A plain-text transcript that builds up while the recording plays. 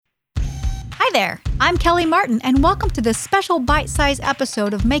there, I'm Kelly Martin, and welcome to this special bite-sized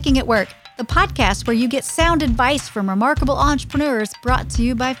episode of Making It Work, the podcast where you get sound advice from remarkable entrepreneurs brought to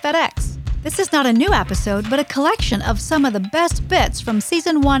you by FedEx. This is not a new episode, but a collection of some of the best bits from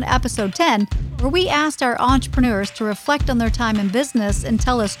Season 1, Episode 10, where we asked our entrepreneurs to reflect on their time in business and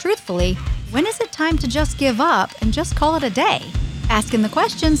tell us truthfully, when is it time to just give up and just call it a day? Asking the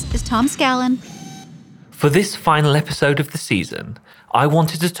questions is Tom Scallon. For this final episode of the season, I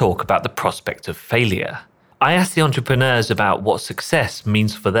wanted to talk about the prospect of failure. I asked the entrepreneurs about what success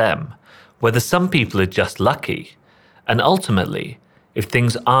means for them, whether some people are just lucky, and ultimately, if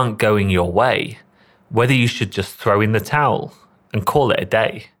things aren't going your way, whether you should just throw in the towel and call it a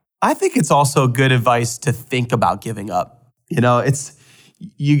day. I think it's also good advice to think about giving up. You know,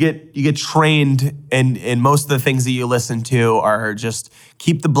 you get trained, and most of the things that you listen to are just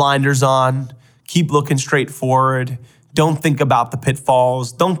keep the blinders on, keep looking straight forward, don't think about the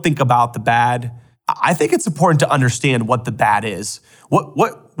pitfalls, don't think about the bad. I think it's important to understand what the bad is.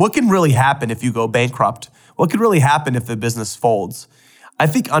 What can really happen if you go bankrupt? What could really happen if the business folds? I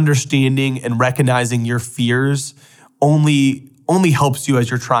think understanding and recognizing your fears only helps you as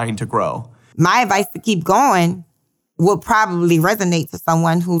you're trying to grow. My advice to keep going will probably resonate to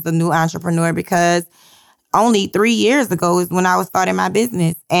someone who's a new entrepreneur, because only 3 years ago is when I was starting my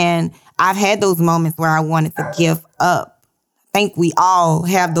business. And I've had those moments where I wanted to give up. I think we all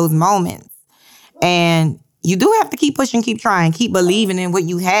have those moments. And you do have to keep pushing, keep trying, keep believing in what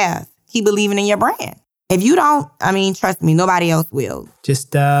you have, keep believing in your brand. If you don't, trust me, nobody else will.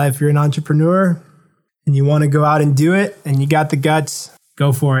 Just if you're an entrepreneur and you want to go out and do it and you got the guts,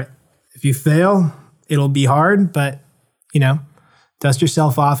 go for it. If you fail, it'll be hard, but, dust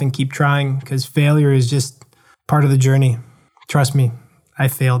yourself off and keep trying, because failure is just part of the journey. Trust me, I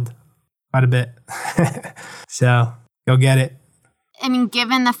failed quite a bit. So go get it.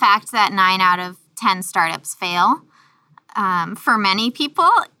 Given the fact that 9 out of 10 startups fail, for many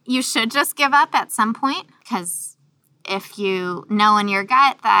people, you should just give up at some point, because if you know in your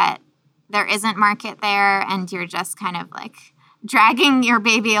gut that there isn't market there and you're just kind of like dragging your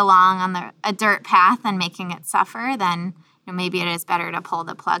baby along on a dirt path and making it suffer, then maybe it is better to pull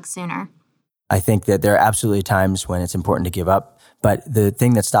the plug sooner. I think that there are absolutely times when it's important to give up, but the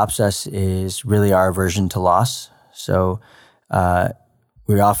thing that stops us is really our aversion to loss. So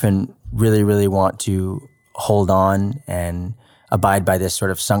we often really, really want to hold on and abide by this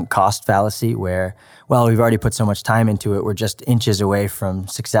sort of sunk cost fallacy where, well, we've already put so much time into it, we're just inches away from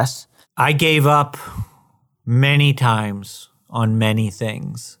success. I gave up many times on many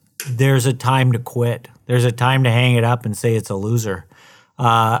things. There's a time to quit. There's a time to hang it up and say it's a loser.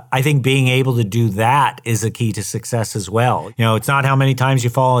 I think being able to do that is a key to success as well. It's not how many times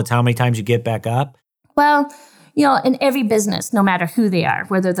you fall, it's how many times you get back up. Well, in every business, no matter who they are,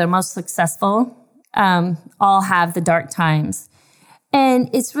 whether they're most successful, all have the dark times. And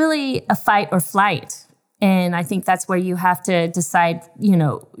it's really a fight or flight. And I think that's where you have to decide,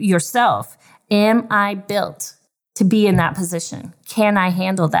 yourself. Am I built to be in that position? Can I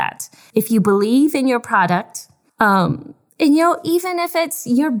handle that? If you believe in your product, and even if it's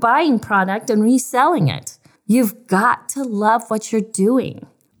you're buying product and reselling it, you've got to love what you're doing.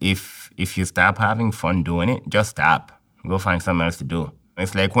 If you stop having fun doing it, just stop. Go find something else to do.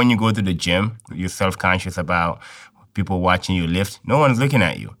 It's like when you go to the gym, you're self-conscious about people watching you lift. No one's looking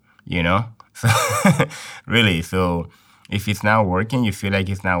at you, So, really, so if it's not working, you feel like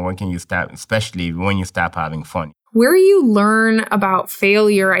it's not working, you stop, especially when you stop having fun. Where you learn about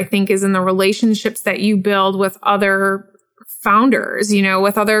failure, I think, is in the relationships that you build with other founders,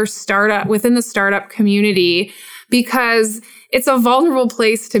 with other within the startup community, because it's a vulnerable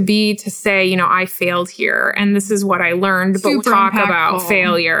place to be, to say, I failed here and this is what I learned, but we'll talk about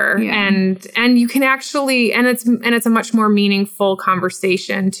failure. Yeah. And you can actually, and it's a much more meaningful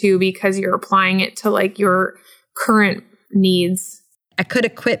conversation too, because you're applying it to like your current needs. I could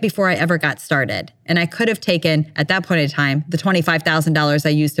have quit before I ever got started. And I could have taken, at that point in time, the $25,000 I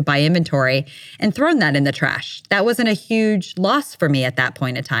used to buy inventory and thrown that in the trash. That wasn't a huge loss for me at that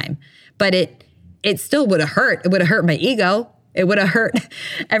point in time. But it still would have hurt. It would have hurt my ego. It would have hurt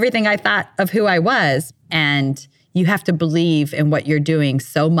everything I thought of who I was. And you have to believe in what you're doing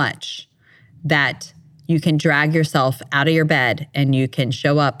so much that you can drag yourself out of your bed and you can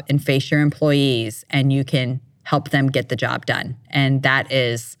show up and face your employees and you can help them get the job done. And that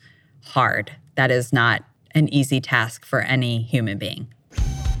is hard. That is not an easy task for any human being.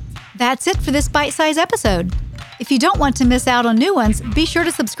 That's it for this bite-sized episode. If you don't want to miss out on new ones, be sure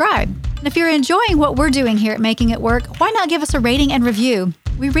to subscribe. And if you're enjoying what we're doing here at Making It Work, why not give us a rating and review?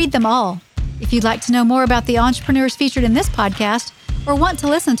 We read them all. If you'd like to know more about the entrepreneurs featured in this podcast, or want to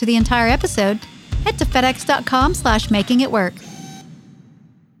listen to the entire episode, head to fedex.com/makingitwork.